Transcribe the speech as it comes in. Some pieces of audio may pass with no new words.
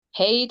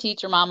Hey,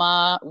 teacher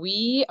mama,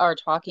 we are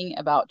talking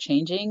about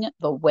changing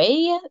the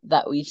way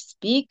that we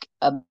speak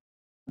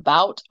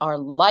about our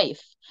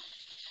life,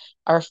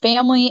 our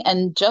family,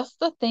 and just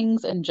the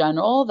things in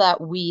general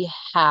that we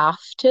have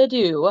to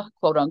do,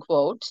 quote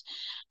unquote,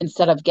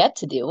 instead of get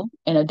to do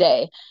in a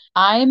day.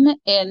 I'm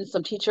in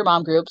some teacher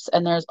mom groups,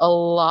 and there's a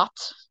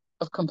lot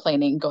of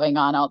complaining going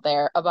on out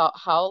there about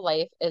how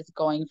life is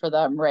going for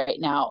them right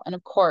now. And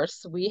of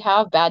course, we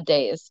have bad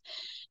days,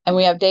 and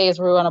we have days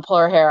where we want to pull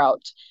our hair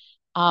out.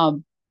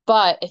 Um,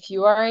 but if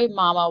you are a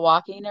mama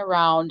walking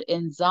around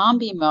in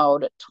zombie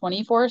mode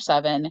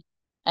 24/7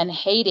 and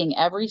hating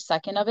every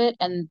second of it,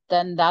 and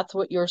then that's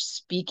what you're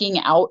speaking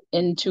out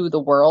into the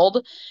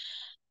world,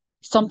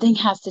 something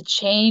has to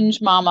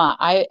change, mama.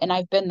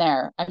 I've been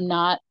there.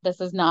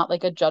 This is not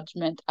like a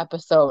judgment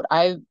episode.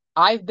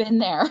 I've been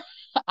there.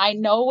 I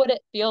know what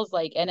it feels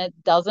like and it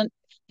doesn't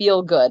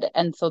feel good.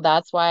 And so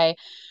that's why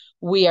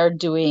we are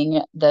doing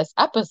this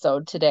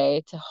episode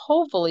today to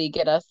hopefully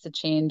get us to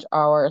change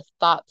our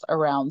thoughts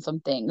around some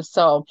things.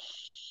 So,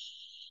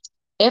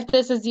 if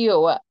this is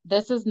you,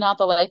 this is not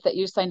the life that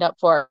you signed up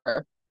for.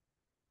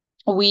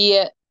 We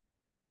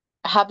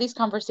have these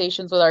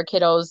conversations with our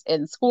kiddos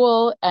in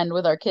school and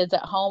with our kids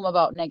at home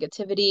about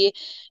negativity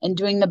and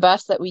doing the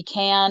best that we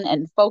can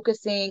and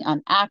focusing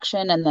on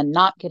action and then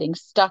not getting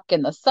stuck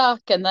in the suck.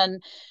 And then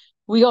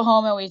we go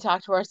home and we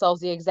talk to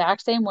ourselves the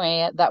exact same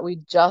way that we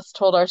just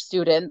told our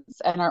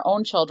students and our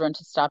own children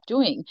to stop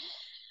doing.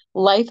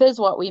 Life is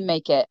what we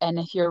make it. And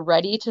if you're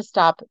ready to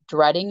stop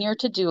dreading your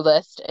to do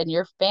list and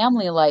your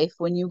family life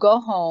when you go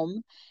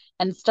home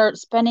and start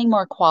spending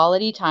more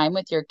quality time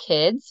with your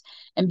kids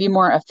and be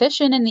more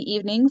efficient in the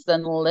evenings,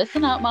 then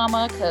listen up,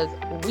 mama, because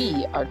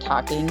we are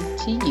talking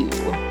to you.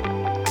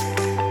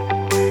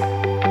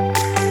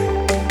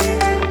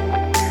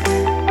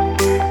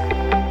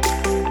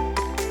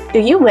 Do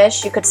you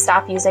wish you could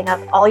stop using up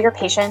all your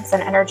patience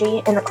and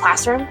energy in the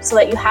classroom so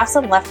that you have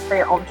some left for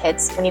your own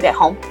kids when you get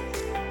home?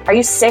 Are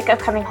you sick of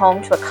coming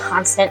home to a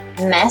constant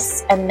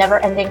mess and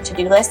never-ending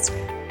to-do list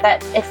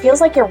that it feels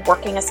like you're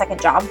working a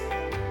second job?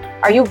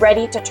 Are you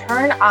ready to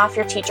turn off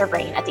your teacher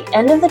brain at the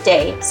end of the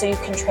day so you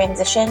can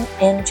transition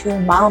into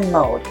mom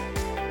mode?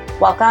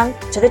 Welcome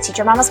to the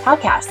Teacher Mamas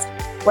Podcast,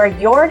 where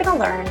you're going to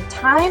learn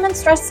time and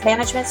stress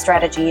management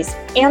strategies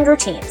and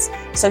routines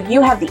so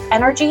you have the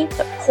energy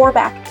to pour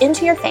back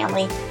into your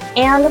family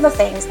and the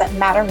things that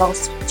matter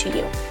most to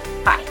you.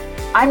 Hi,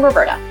 I'm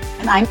Roberta.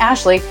 And I'm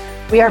Ashley.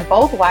 We are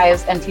both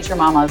wives and teacher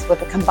mamas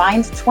with a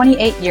combined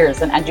 28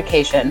 years in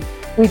education.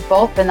 We've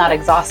both been that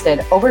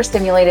exhausted,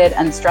 overstimulated,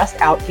 and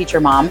stressed out teacher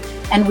mom,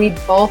 and we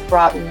both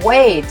brought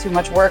way too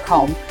much work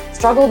home,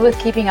 struggled with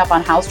keeping up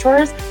on house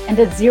chores, and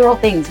did zero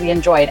things we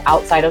enjoyed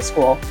outside of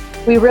school.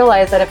 We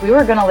realized that if we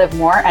were going to live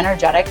more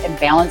energetic and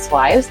balanced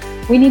lives,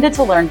 we needed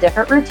to learn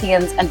different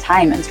routines and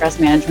time and stress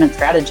management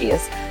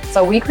strategies.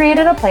 So we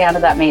created a plan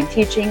that made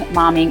teaching,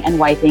 momming, and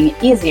wiping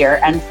easier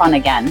and fun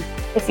again.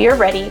 If you're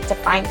ready to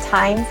find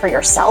time for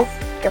yourself,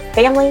 your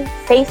family,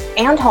 faith,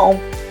 and home,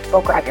 go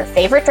grab your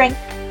favorite drink,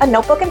 a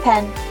notebook and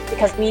pen,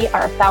 because we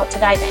are about to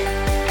dive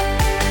in.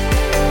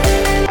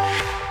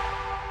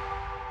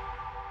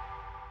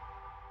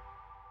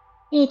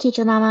 Hey,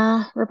 Teacher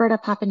Mama, Roberta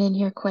popping in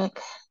here quick.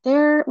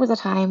 There was a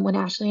time when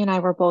Ashley and I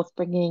were both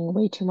bringing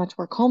way too much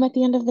work home at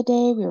the end of the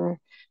day. We were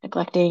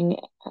neglecting,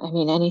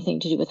 anything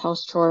to do with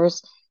house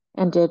chores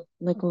and did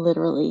like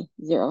literally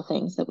zero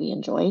things that we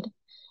enjoyed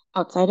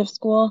outside of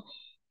school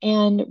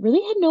and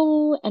really had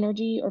no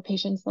energy or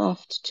patience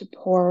left to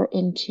pour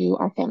into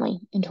our family,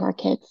 into our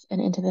kids,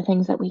 and into the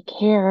things that we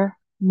care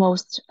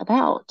most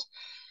about.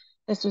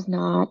 This was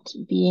not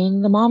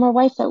being the mom or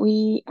wife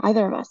that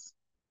either of us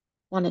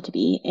wanted to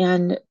be.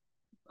 And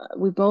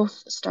we both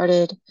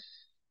started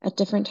at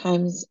different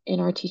times in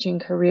our teaching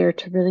career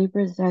to really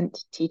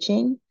resent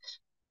teaching,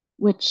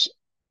 which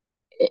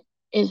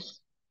is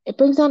it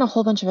brings on a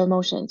whole bunch of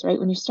emotions, right?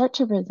 When you start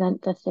to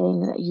resent the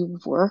thing that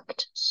you've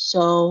worked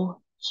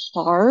so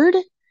hard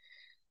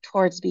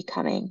towards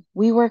becoming.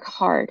 We work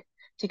hard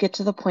to get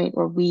to the point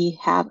where we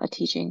have a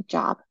teaching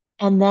job.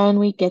 And then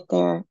we get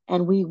there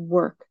and we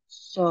work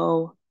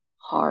so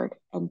hard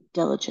and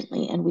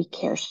diligently, and we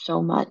care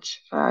so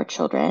much for our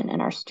children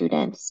and our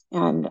students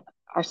and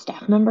our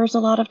staff members a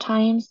lot of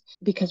times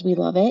because we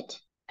love it.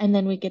 And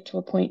then we get to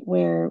a point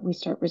where we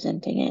start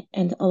resenting it.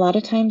 And a lot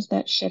of times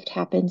that shift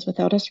happens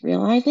without us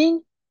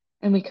realizing.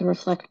 And we can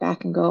reflect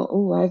back and go,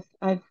 oh,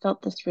 I've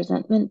felt this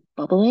resentment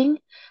bubbling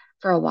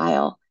for a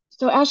while.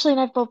 So Ashley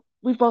and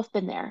we've both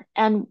been there.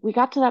 And we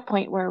got to that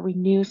point where we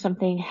knew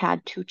something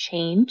had to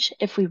change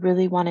if we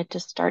really wanted to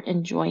start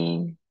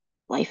enjoying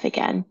life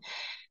again.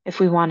 If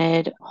we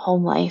wanted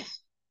home life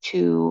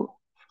to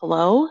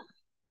flow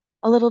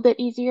a little bit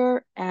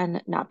easier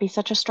and not be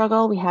such a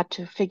struggle, we had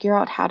to figure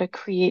out how to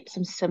create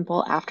some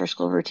simple after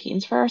school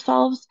routines for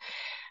ourselves.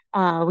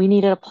 We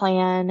needed a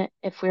plan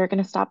if we were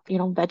going to stop,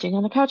 vegging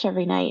on the couch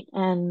every night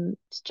and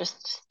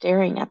just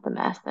staring at the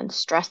mess and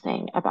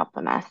stressing about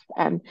the mess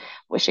and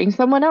wishing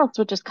someone else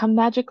would just come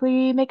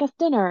magically make us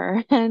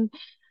dinner. And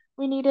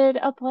we needed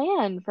a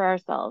plan for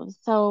ourselves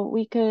so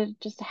we could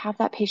just have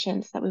that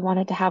patience that we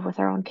wanted to have with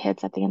our own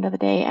kids at the end of the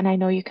day. And I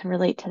know you can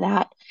relate to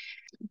that.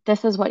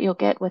 This is what you'll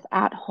get with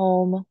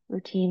at-home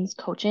routines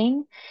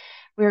coaching.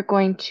 We're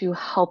going to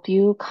help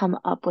you come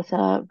up with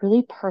a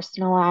really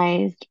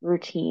personalized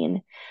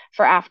routine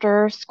for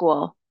after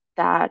school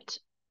that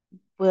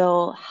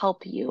will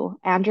help you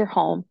and your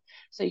home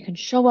so you can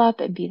show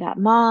up and be that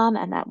mom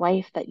and that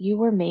wife that you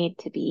were made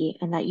to be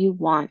and that you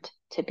want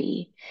to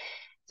be.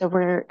 So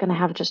we're going to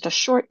have just a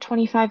short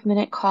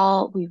 25-minute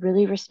call. We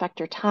really respect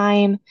your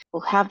time.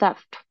 We'll have that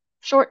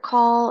short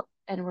call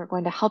and we're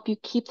going to help you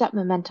keep that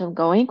momentum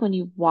going when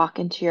you walk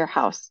into your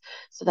house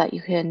so that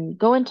you can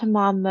go into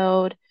mom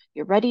mode.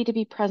 You're ready to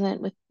be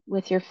present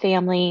with your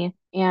family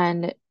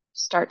and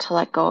start to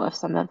let go of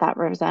some of that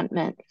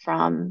resentment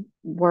from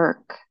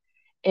work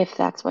if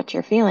that's what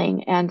you're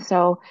feeling. And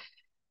so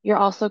you're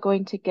also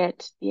going to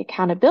get the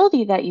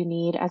accountability that you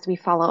need as we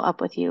follow up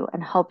with you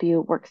and help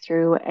you work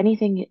through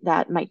anything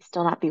that might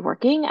still not be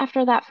working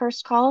after that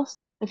first call.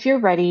 If you're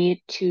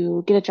ready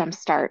to get a jump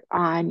start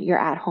on your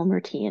at-home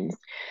routines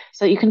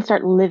so you can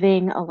start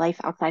living a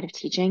life outside of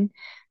teaching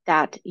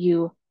that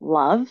you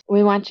love,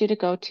 we want you to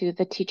go to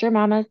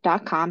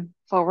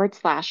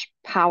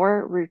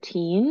theteachermamas.com/power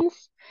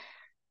routines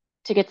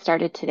to get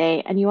started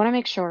today. And you want to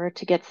make sure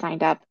to get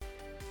signed up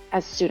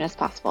as soon as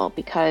possible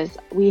because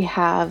we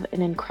have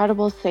an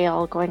incredible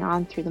sale going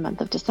on through the month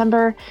of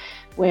December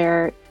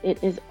where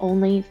it is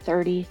only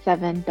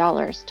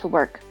 $37 to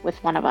work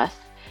with one of us.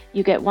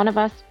 You get one of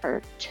us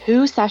for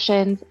 2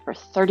 sessions for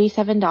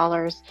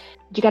 $37.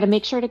 You got to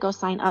make sure to go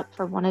sign up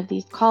for one of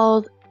these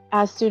calls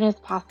as soon as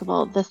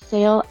possible. The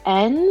sale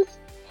ends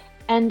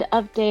end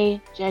of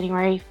day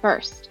January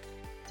 1st.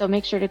 So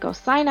make sure to go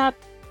sign up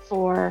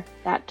for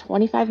that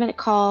 25-minute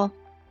call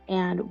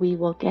and we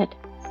will get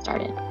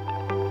started.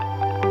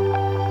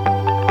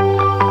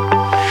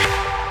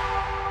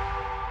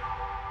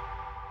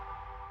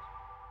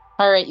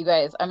 All right, you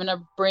guys, I'm going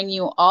to bring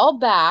you all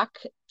back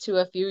to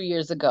a few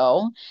years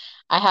ago.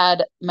 I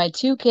had my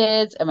 2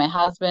 kids and my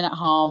husband at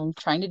home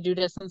trying to do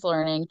distance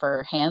learning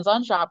for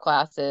hands-on shop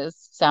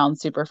classes.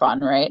 Sounds super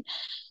fun, right?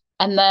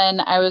 And then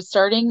I was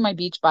starting my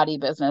Beachbody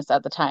business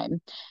at the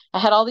time. I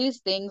had all these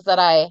things that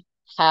I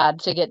had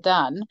to get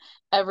done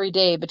every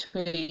day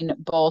between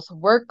both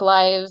work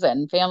lives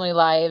and family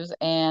lives,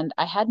 and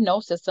I had no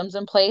systems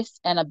in place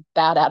and a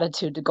bad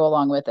attitude to go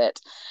along with it.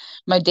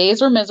 My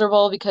days were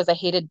miserable because I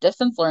hated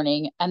distance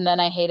learning, and then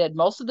I hated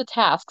most of the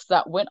tasks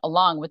that went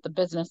along with the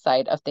business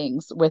side of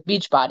things with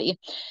Beachbody,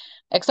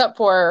 except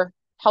for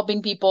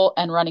helping people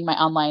and running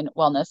my online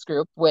wellness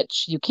group,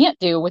 which you can't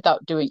do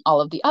without doing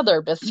all of the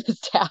other business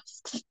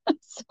tasks.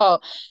 So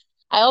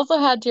I also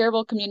had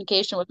terrible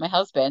communication with my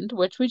husband,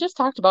 which we just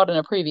talked about in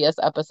a previous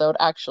episode,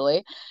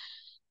 actually.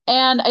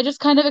 And I just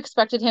kind of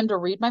expected him to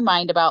read my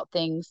mind about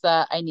things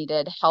that I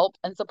needed help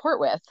and support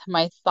with.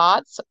 My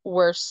thoughts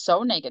were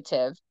so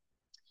negative,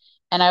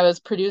 and I was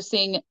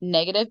producing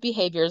negative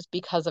behaviors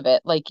because of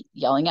it, like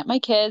yelling at my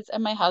kids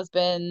and my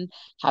husband,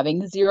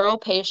 having zero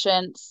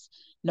patience,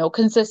 no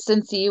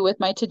consistency with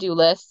my to-do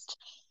list,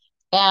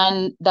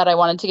 and that I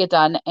wanted to get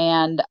done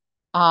and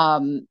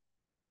um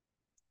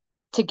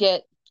to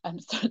get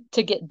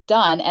to get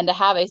done and to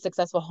have a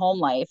successful home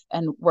life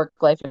and work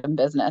life and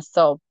business.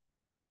 So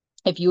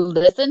if you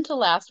listen to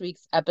last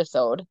week's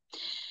episode,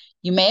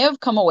 you may have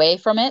come away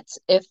from it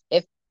if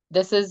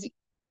this is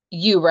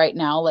you right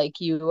now,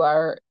 like you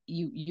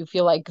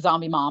feel like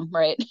zombie mom,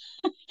 right?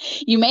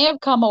 You may have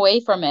come away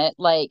from it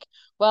like,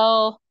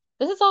 well,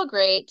 this is all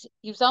great.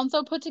 You sound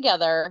so put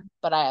together,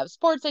 but I have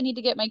sports I need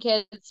to get my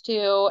kids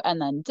to, and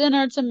then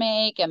dinner to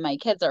make, and my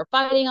kids are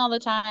fighting all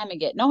the time and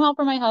get no help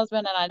from my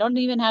husband, and I don't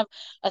even have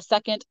a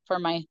second for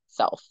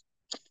myself.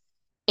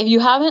 If you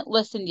haven't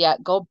listened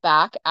yet, go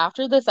back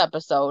after this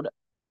episode,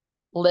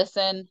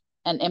 listen,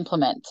 and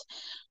implement.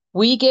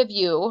 We give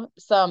you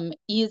some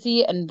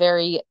easy and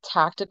very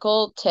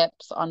tactical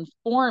tips on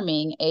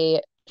forming a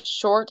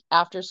short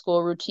after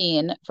school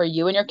routine for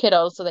you and your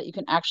kiddos so that you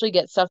can actually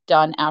get stuff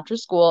done after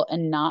school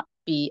and not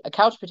be a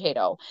couch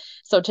potato.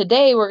 So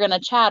today we're going to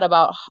chat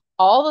about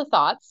all the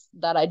thoughts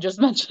that I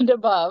just mentioned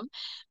above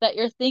that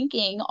you're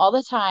thinking all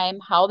the time,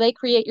 how they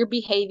create your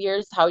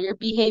behaviors, how your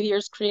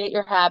behaviors create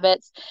your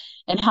habits,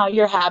 and how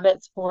your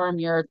habits form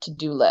your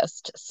to-do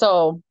list.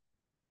 So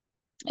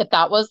if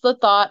that was the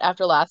thought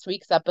after last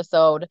week's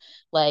episode,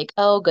 like,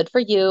 oh, good for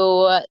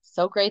you,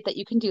 so great that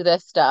you can do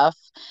this stuff.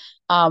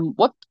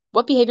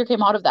 What behavior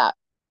came out of that?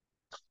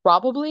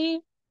 Probably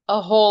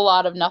a whole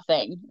lot of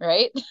nothing,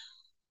 right?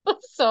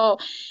 So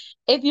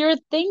if you're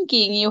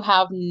thinking you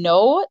have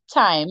no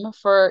time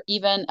for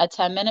even a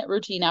 10-minute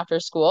routine after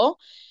school,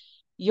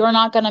 you're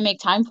not going to make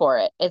time for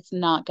it. It's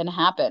not going to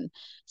happen.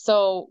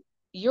 So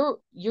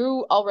you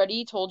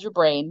already told your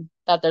brain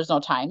that there's no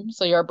time.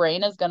 So your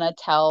brain is going to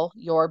tell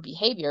your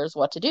behaviors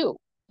what to do.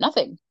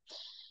 Nothing.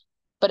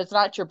 But it's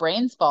not your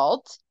brain's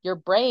fault. Your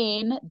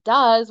brain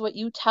does what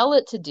you tell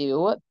it to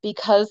do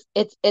because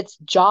it's its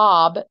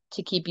job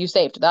to keep you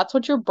safe. That's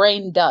what your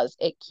brain does.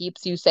 It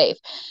keeps you safe.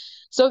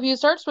 So if you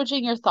start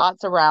switching your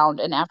thoughts around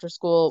an after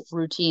school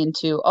routine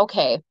to,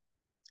 okay,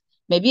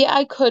 maybe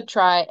I could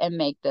try and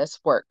make this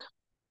work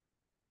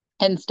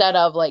instead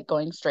of like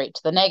going straight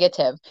to the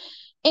negative.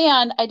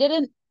 And I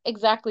didn't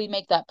exactly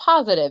make that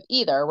positive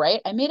either,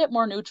 right? I made it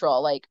more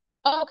neutral, like,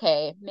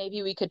 okay,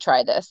 maybe we could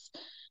try this.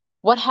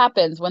 What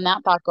happens when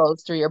that thought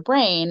goes through your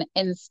brain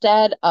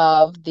instead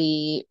of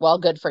the, well,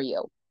 good for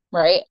you,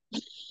 right?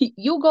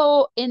 You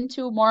go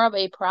into more of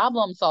a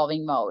problem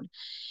solving mode.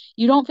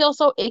 You don't feel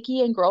so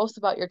icky and gross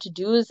about your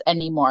to-dos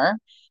anymore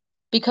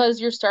because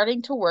you're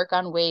starting to work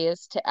on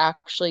ways to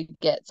actually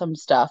get some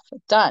stuff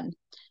done.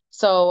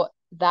 So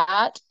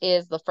that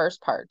is the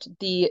first part.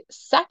 The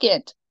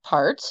second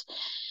part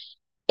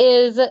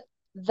is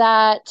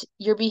that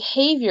your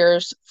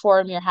behaviors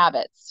form your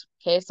habits.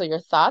 Okay, so your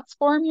thoughts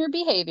form your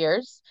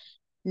behaviors.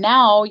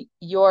 Now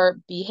your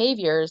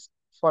behaviors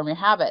form your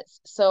habits.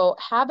 So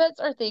habits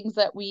are things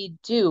that we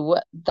do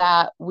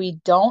that we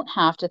don't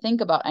have to think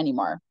about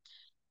anymore.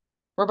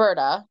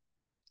 Roberta,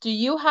 do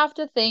you have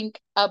to think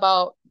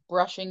about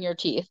brushing your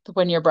teeth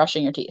when you're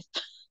brushing your teeth?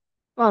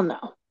 Well,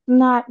 no,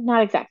 not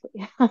exactly.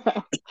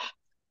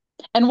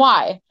 And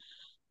why?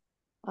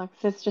 Well,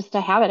 'cause it's just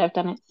a habit. I've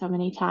done it so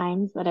many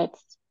times that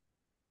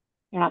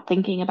you're not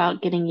thinking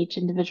about getting each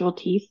individual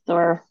teeth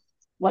or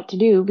what to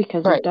do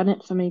because you've Right. done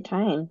it so many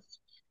times.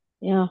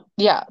 Yeah.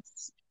 Yeah.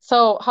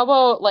 So how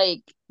about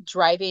like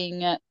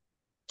driving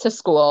to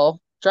school,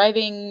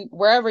 driving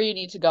wherever you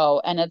need to go,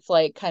 and it's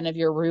like kind of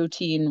your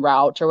routine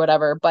route or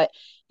whatever, but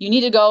you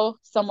need to go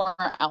somewhere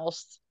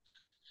else.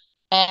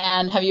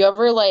 And have you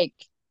ever like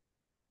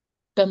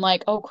been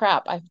like, oh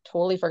crap, I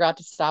totally forgot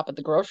to stop at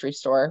the grocery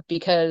store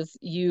because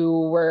you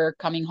were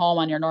coming home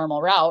on your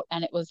normal route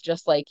and it was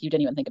just like you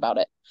didn't even think about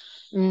it.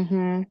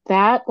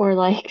 That or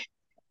like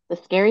the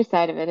scary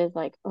side of it is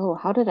like, oh,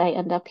 how did I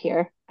end up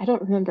here? I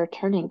don't remember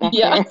turning back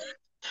Yeah.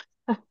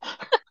 there.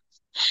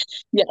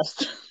 Yes.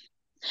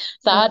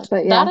 That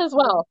But that yeah. as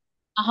well.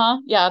 Uh-huh.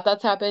 Yeah,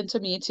 that's happened to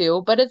me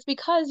too. But it's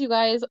because you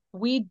guys,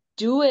 we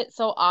do it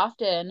so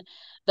often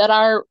that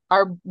our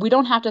we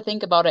don't have to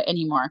think about it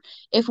anymore.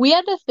 If we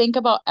had to think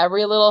about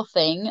every little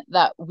thing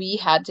that we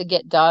had to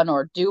get done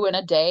or do in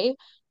a day,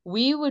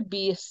 we would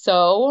be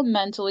so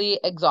mentally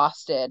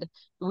exhausted.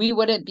 We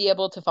wouldn't be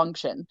able to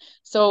function.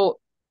 So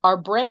our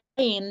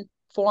brain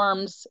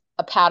forms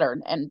a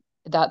pattern and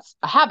that's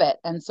a habit.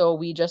 And so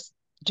we just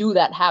do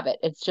that habit.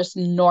 It's just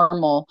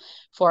normal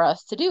for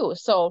us to do.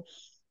 So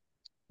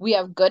we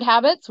have good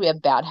habits, we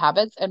have bad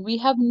habits, and we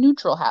have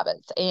neutral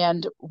habits.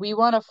 And we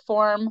want to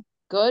form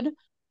good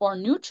or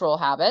neutral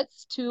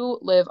habits to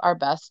live our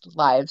best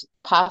lives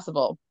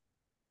possible.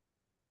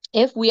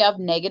 If we have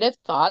negative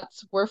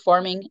thoughts, we're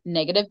forming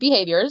negative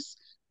behaviors,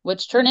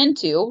 which turn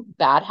into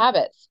bad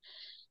habits.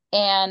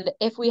 And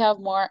if we have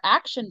more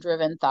action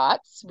driven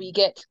thoughts, we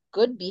get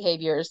good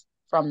behaviors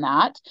from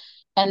that,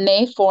 and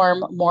they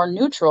form more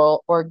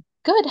neutral or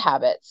good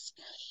habits.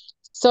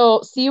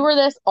 So, see where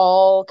this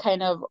all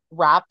kind of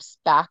wraps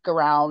back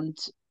around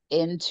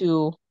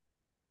into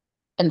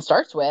and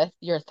starts with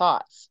your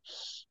thoughts.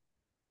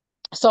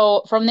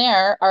 So, from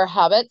there, our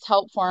habits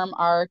help form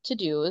our to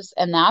dos,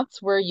 and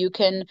that's where you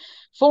can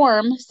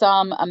form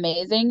some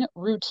amazing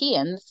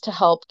routines to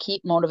help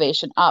keep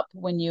motivation up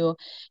when you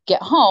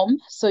get home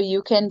so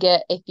you can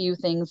get a few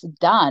things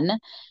done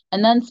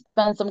and then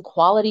spend some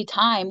quality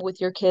time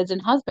with your kids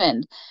and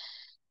husband.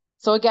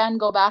 So again,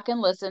 go back and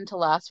listen to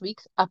last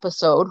week's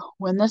episode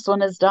when this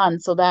one is done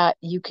so that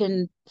you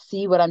can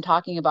see what I'm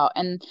talking about.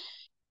 And,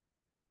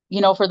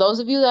 for those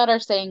of you that are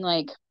saying,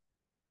 like,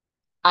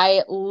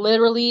 I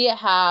literally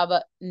have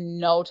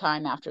no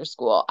time after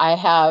school. I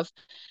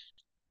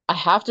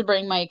have to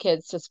bring my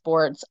kids to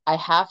sports. I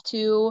have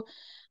to,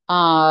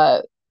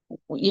 uh,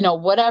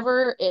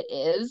 whatever it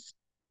is,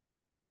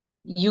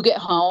 you get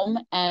home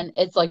and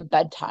it's like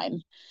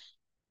bedtime.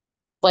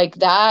 Like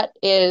that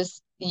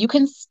is, you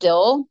can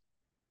still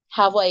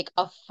have like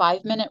a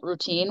 5 minute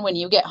routine when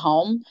you get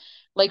home.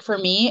 Like for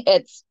me,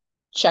 it's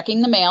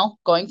checking the mail,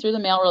 going through the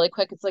mail really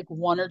quick. It's like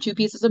one or two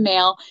pieces of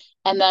mail,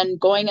 and then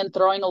going and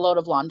throwing a load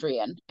of laundry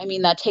in. I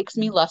mean, that takes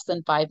me less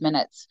than 5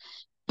 minutes.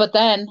 But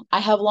then I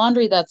have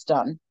laundry that's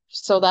done.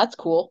 So that's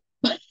cool.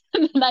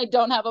 And I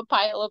don't have a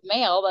pile of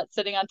mail that's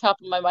sitting on top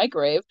of my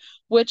microwave,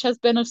 which has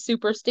been a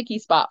super sticky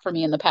spot for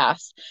me in the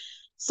past.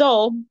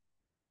 So,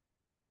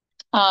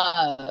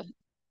 uh,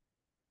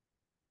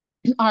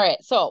 all right.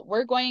 So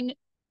we're going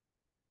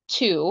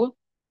to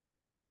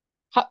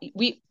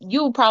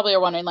you probably are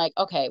wondering like,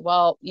 okay,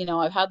 well,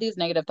 I've had these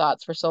negative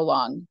thoughts for so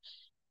long.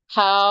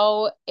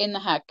 How in the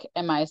heck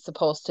am I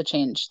supposed to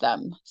change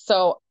them?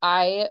 So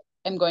I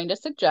am going to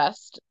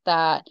suggest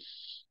that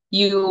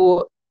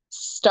you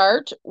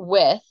start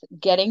with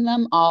getting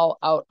them all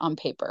out on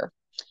paper.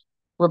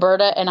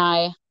 Roberta and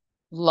I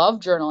love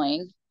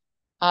journaling.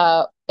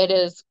 It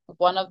is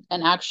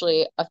and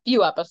actually a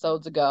few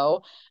episodes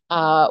ago,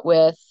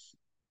 with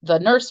the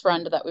nurse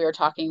friend that we were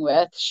talking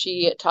with,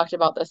 she talked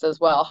about this as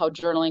well, how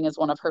journaling is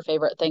one of her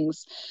favorite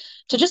things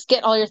to just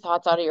get all your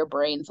thoughts out of your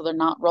brain so they're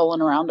not rolling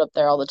around up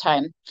there all the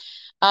time.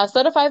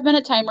 Set a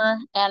 5-minute timer,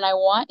 and I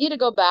want you to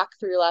go back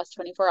through your last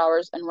 24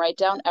 hours and write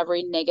down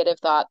every negative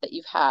thought that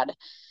you've had.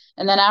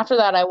 And then after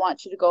that, I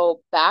want you to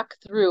go back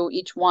through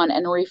each one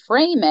and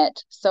reframe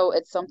it so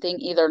it's something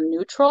either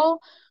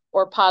neutral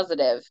or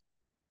positive.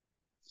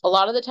 A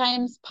lot of the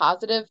times,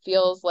 positive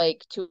feels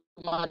like too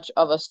much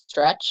of a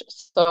stretch.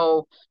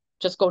 So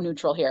just go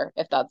neutral here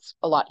if that's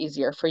a lot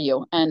easier for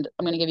you. And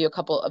I'm going to give you a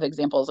couple of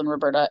examples. And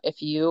Roberta,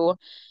 if you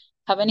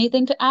have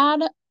anything to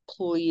add,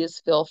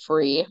 please feel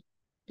free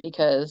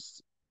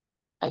because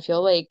I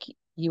feel like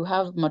you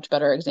have much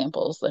better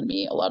examples than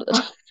me a lot of the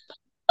time.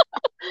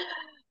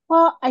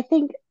 Well, I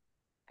think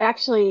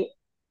actually,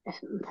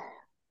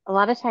 a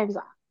lot of times,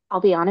 I'll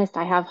be honest,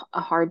 I have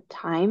a hard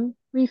time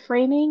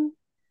reframing.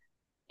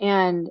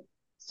 And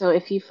so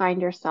if you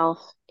find yourself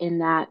in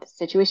that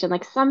situation,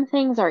 like some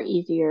things are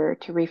easier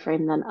to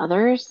reframe than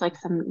others, like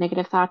some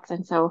negative thoughts.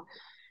 And so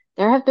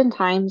there have been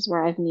times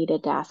where I've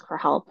needed to ask for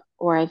help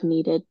or I've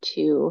needed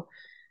to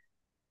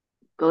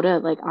go to,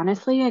 like,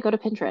 honestly, I go to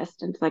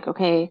Pinterest and it's like,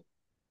 okay,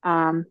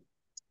 um,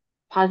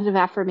 positive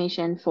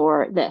affirmation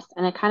for this.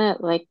 And it kind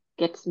of like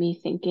gets me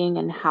thinking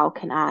and how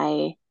can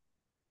I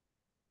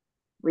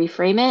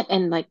reframe it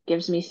and like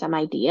gives me some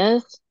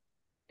ideas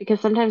because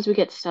sometimes we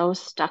get so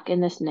stuck in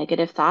this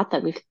negative thought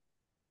that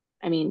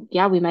I mean,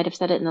 yeah, we might have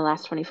said it in the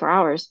last 24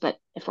 hours, but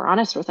if we're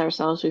honest with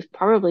ourselves, we've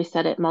probably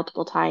said it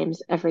multiple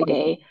times every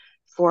day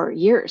for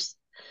years.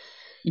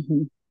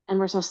 Mhm. And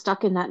we're so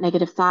stuck in that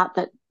negative thought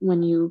that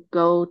when you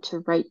go to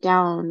write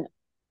down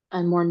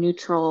a more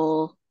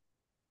neutral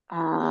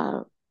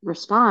uh,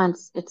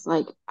 response, it's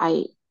like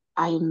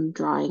I'm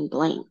drawing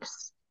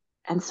blanks.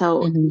 And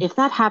so Mhm. if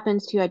that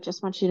happens to you, I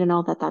just want you to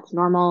know that that's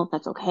normal,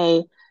 that's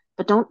okay,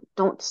 but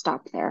don't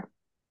stop there.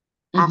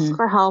 Ask Mhm.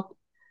 for help,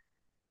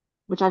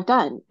 which I've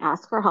done.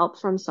 Ask for help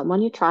from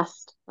someone you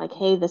trust. Like,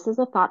 hey, this is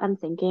a thought I'm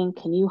thinking.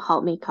 Can you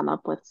help me come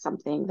up with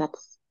something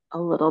that's a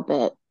little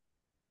bit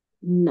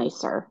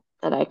nicer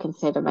that I can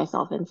say to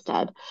myself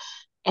instead?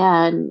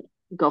 And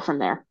go from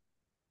there.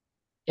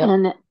 Yep.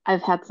 And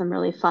I've had some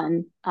really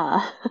fun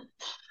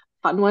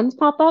fun ones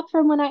pop up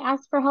from when I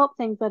asked for help,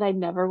 things that I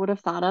never would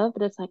have thought of,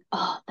 but it's like,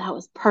 oh, that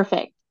was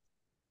perfect.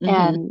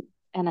 Mhm.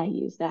 And I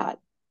use that.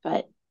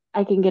 But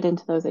I can get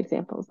into those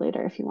examples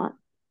later if you want.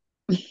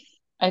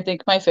 I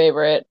think my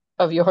favorite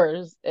of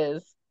yours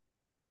is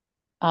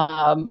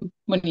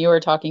when you were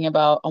talking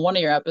about on one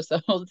of your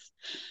episodes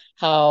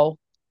how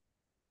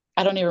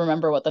I don't even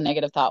remember what the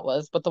negative thought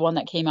was, but the one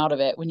that came out of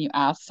it when you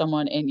asked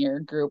someone in your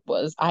group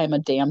was, I am a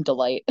damn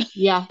delight.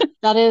 Yeah,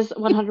 that is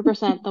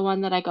 100% the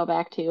one that I go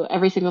back to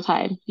every single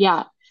time.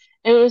 Yeah.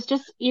 It was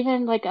just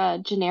even like a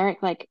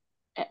generic, like,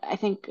 I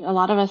think a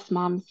lot of us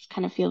moms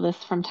kind of feel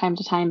this from time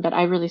to time, but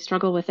I really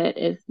struggle with it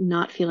is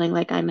not feeling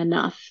like I'm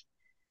enough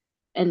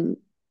and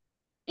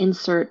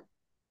insert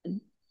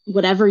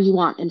whatever you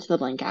want into the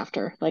blank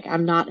after. Like,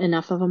 I'm not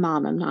enough of a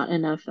mom. I'm not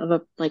enough of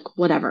a, like,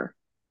 whatever.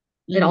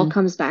 It all Hmm.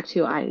 comes back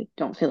to I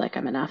don't feel like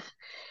I'm enough.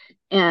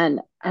 And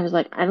I was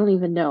like, I don't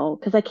even know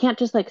because I can't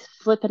just like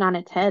flip it on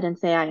its head and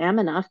say I am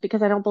enough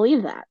because I don't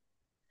believe that.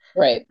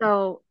 Right.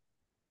 So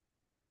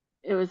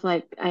it was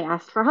like I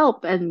asked for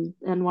help and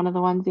one of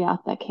the ones, yeah,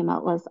 that came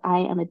out was I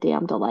am a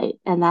damn delight.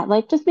 And that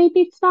like just made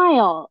me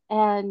smile.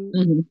 And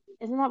Hmm.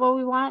 isn't that what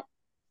we want?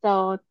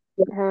 So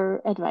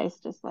her advice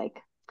just like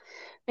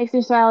makes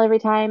me smile every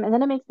time. And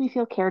then it makes me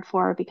feel cared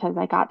for because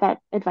I got that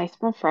advice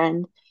from a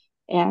friend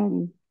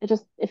and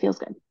it feels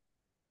good.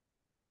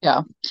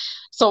 Yeah.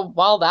 So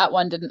while that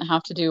one didn't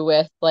have to do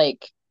with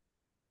like,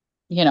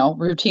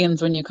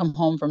 routines when you come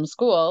home from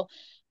school,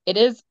 it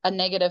is a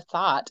negative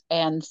thought.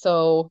 And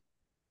so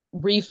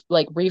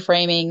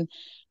reframing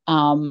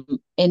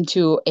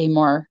into a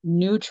more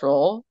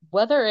neutral,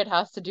 whether it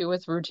has to do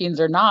with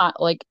routines or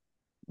not, like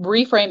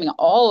reframing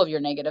all of your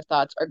negative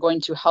thoughts are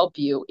going to help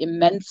you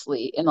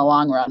immensely in the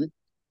long run.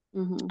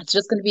 Hmm. It's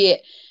just going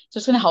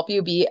to help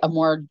you be a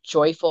more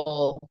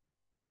joyful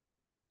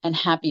and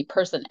happy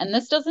person. And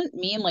this doesn't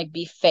mean like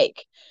be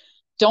fake.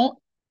 Don't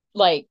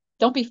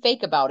don't be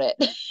fake about it.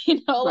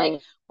 Like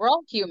Right. we're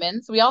all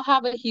humans. We all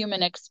have a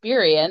human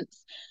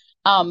experience.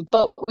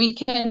 But we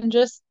can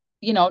just,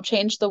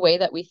 change the way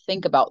that we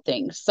think about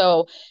things.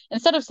 So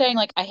instead of saying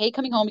like I hate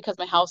coming home because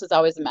my house is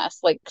always a mess,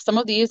 like some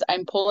of these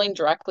I'm pulling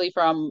directly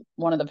from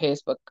one of the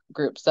Facebook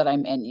groups that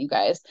I'm in, you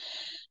guys.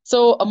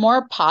 So a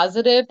more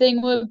positive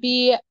thing would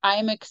be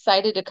I'm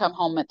excited to come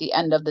home at the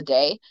end of the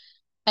day.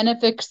 And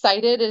if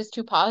excited is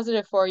too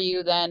positive for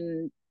you,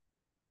 then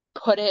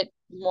put it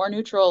more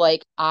neutral,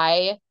 like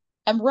I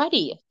am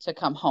ready to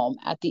come home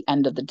at the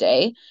end of the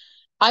day.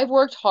 I've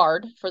worked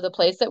hard for the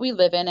place that we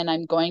live in, and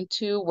I'm going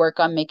to work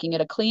on making it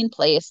a clean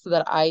place so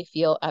that I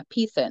feel at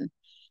peace in.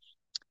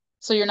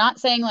 So you're not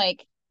saying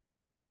like,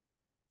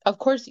 of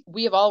course,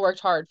 we have all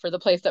worked hard for the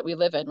place that we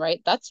live in, right?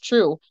 That's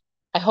true.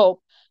 I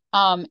hope.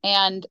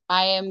 And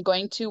I am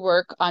going to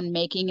work on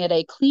making it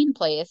a clean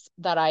place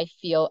that I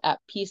feel at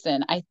peace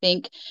in. I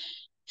think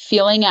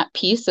feeling at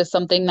peace is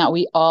something that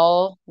we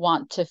all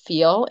want to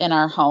feel in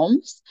our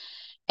homes.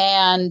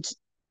 And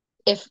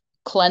if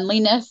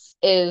cleanliness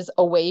is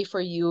a way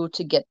for you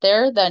to get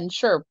there, then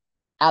sure,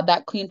 add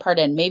that clean part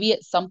in. Maybe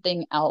it's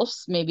something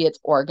else. Maybe it's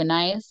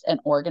an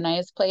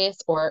organized place,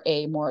 or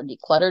a more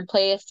decluttered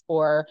place,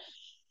 or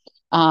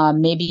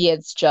maybe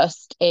it's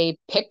just a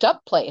picked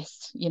up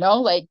place,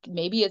 like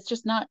maybe it's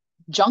just not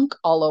junk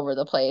all over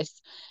the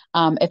place.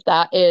 If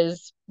that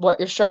is what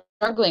you're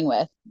struggling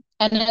with.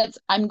 And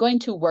I'm going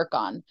to work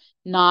on,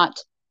 not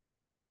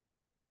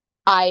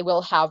I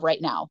will have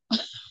right now,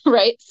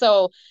 right?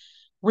 So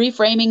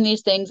reframing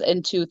these things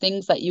into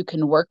things that you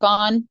can work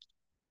on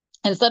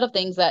instead of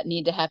things that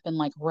need to happen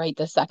like right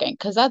this second,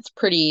 because that's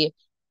pretty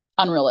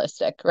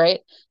unrealistic, right?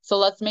 So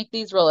let's make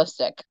these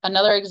realistic.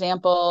 Another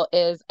example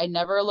is I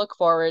never look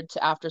forward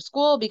to after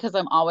school because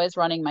I'm always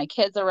running my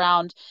kids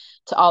around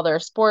to all their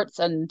sports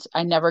and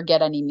I never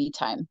get any me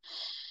time.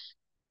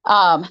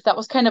 That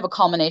was kind of a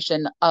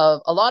culmination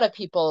of a lot of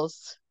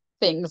people's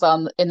things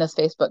in this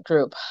Facebook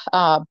group.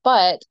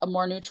 But a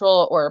more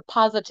neutral or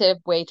positive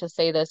way to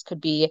say this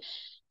could be,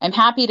 I'm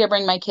happy to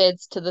bring my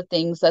kids to the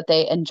things that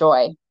they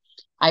enjoy.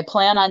 I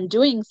plan on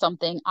doing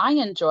something I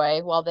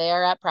enjoy while they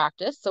are at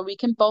practice so we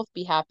can both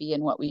be happy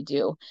in what we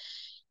do.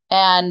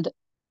 And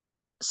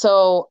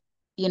so,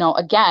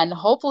 again,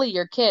 hopefully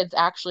your kids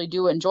actually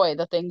do enjoy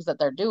the things that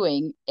they're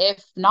doing.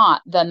 If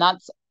not, then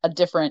that's a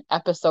different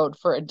episode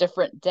for a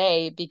different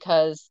day,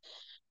 because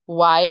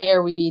why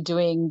are we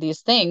doing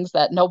these things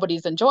that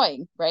nobody's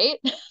enjoying, right?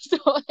 So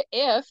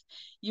if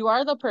you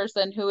are the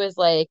person who is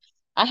like,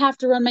 I have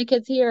to run my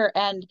kids here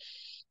and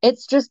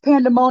it's just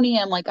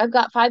pandemonium, like I've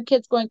got 5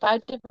 kids going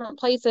 5 different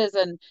places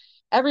and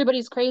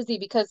everybody's crazy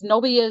because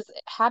nobody is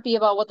happy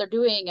about what they're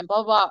doing and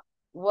blah blah.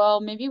 Well,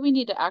 maybe we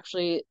need to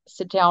actually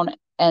sit down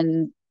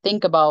and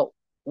think about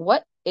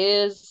what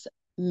is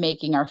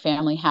making our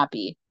family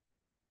happy.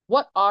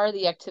 What are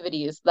the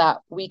activities that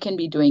we can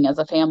be doing as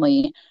a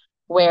family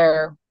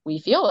where we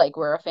feel like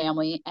we're a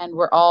family and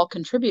we're all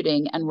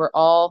contributing and we're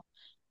all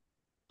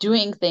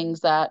doing things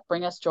that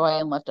bring us joy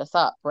and lift us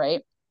up,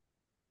 right?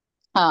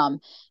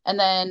 And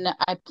then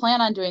I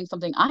plan on doing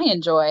something I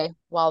enjoy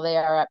while they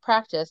are at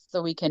practice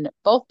so we can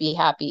both be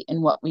happy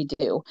in what we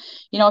do.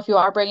 If you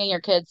are bringing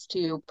your kids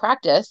to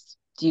practice,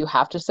 do you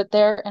have to sit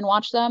there and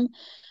watch them?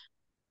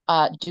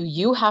 Do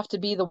you have to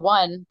be the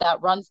one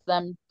that runs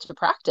them to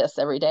practice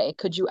every day?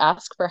 Could you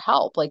ask for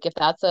help? Like if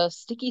that's a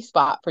sticky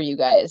spot for you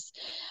guys,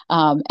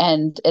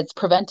 and it's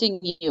preventing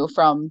you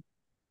from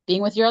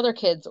being with your other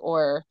kids,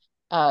 or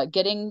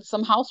getting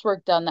some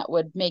housework done that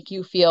would make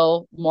you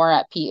feel more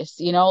at peace,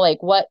 like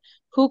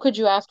who could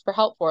you ask for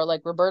help for?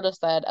 Like Roberta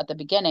said at the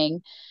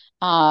beginning,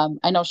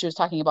 I know she was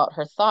talking about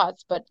her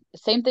thoughts, but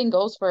same thing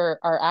goes for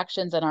our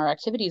actions and our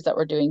activities that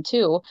we're doing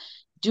too.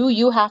 Do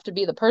you have to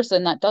be the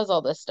person that does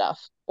all this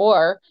stuff?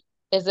 Or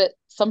is it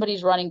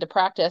somebody's running to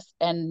practice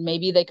and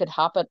maybe they could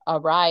hop a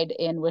ride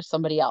in with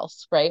somebody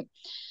else, right?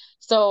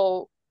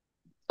 So,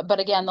 but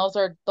again, those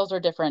are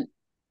different.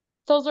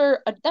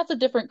 That's a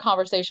different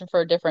conversation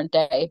for a different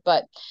day.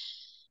 But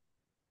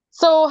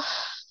so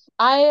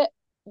I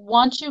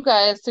want you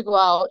guys to go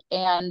out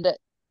and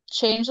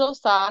change those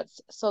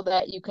thoughts so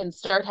that you can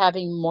start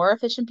having more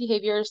efficient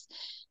behaviors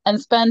and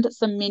spend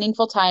some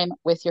meaningful time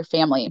with your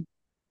family.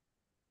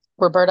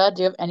 Roberta,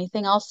 do you have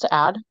anything else to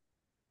add?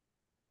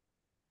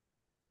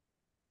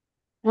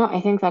 No,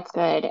 I think that's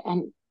good.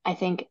 And I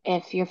think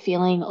if you're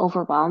feeling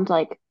overwhelmed,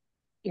 like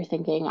you're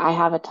thinking, I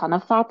have a ton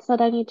of thoughts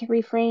that I need to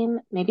reframe,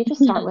 maybe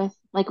just start with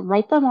like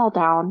write them all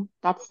down.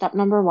 That's step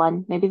number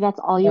one. Maybe that's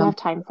all you Yeah, have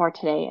time for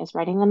today is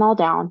writing them all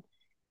down.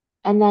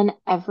 And then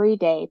every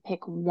day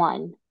pick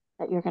one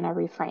that you're going to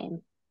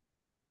reframe.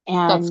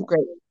 that's And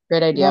great.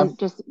 Great idea. then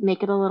just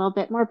make it a little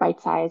bit more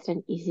bite-sized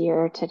and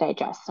easier to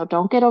digest. So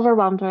don't get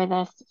overwhelmed by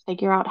this.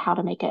 Figure out how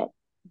to make it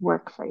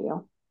work for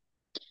you.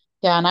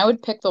 Yeah, and I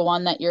would pick the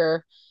one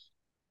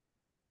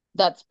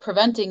that's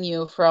preventing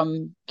you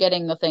from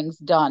getting the things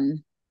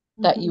done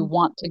that you Mhm.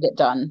 want to get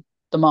done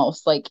the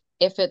most. Like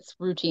if it's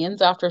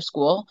routines after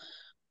school,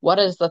 what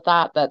is the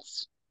thought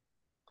that's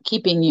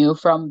keeping you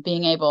from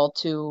being able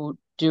to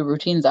do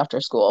routines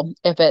after school?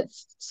 If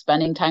it's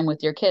spending time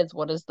with your kids,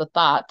 what is the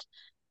thought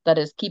that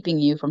is keeping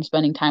you from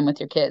spending time with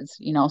your kids?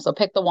 So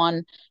pick the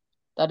one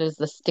that is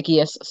the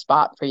stickiest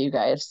spot for you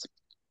guys.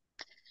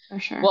 For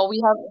sure. Well,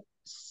 we have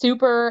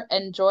super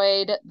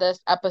enjoyed this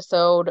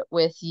episode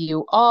with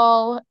you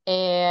all,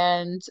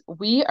 and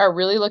we are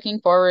really looking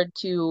forward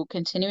to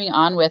continuing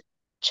on with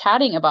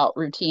chatting about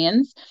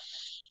routines.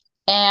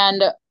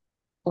 And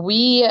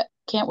we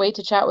can't wait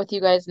to chat with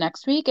you guys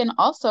next week and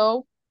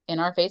also in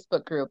our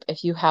Facebook group.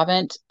 If you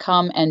haven't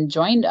come and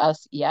joined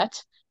us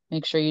yet,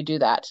 make sure you do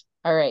that.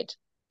 All right.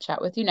 Chat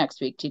with you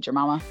next week, Teacher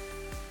Mama.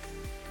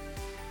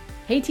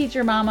 Hey,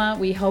 Teacher Mama,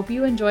 we hope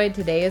you enjoyed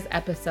today's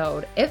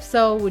episode. If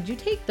so, would you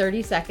take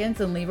 30 seconds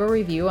and leave a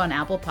review on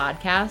Apple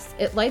Podcasts?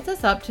 It lights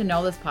us up to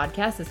know this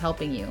podcast is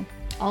helping you.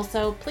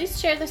 Also, please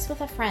share this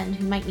with a friend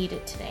who might need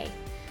it today.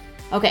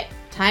 Okay,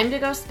 time to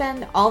go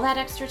spend all that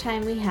extra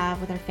time we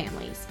have with our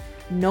families.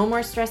 No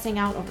more stressing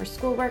out over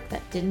schoolwork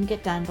that didn't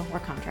get done before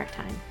contract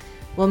time.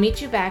 We'll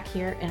meet you back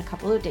here in a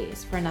couple of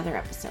days for another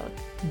episode.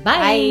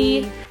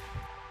 Bye. Bye.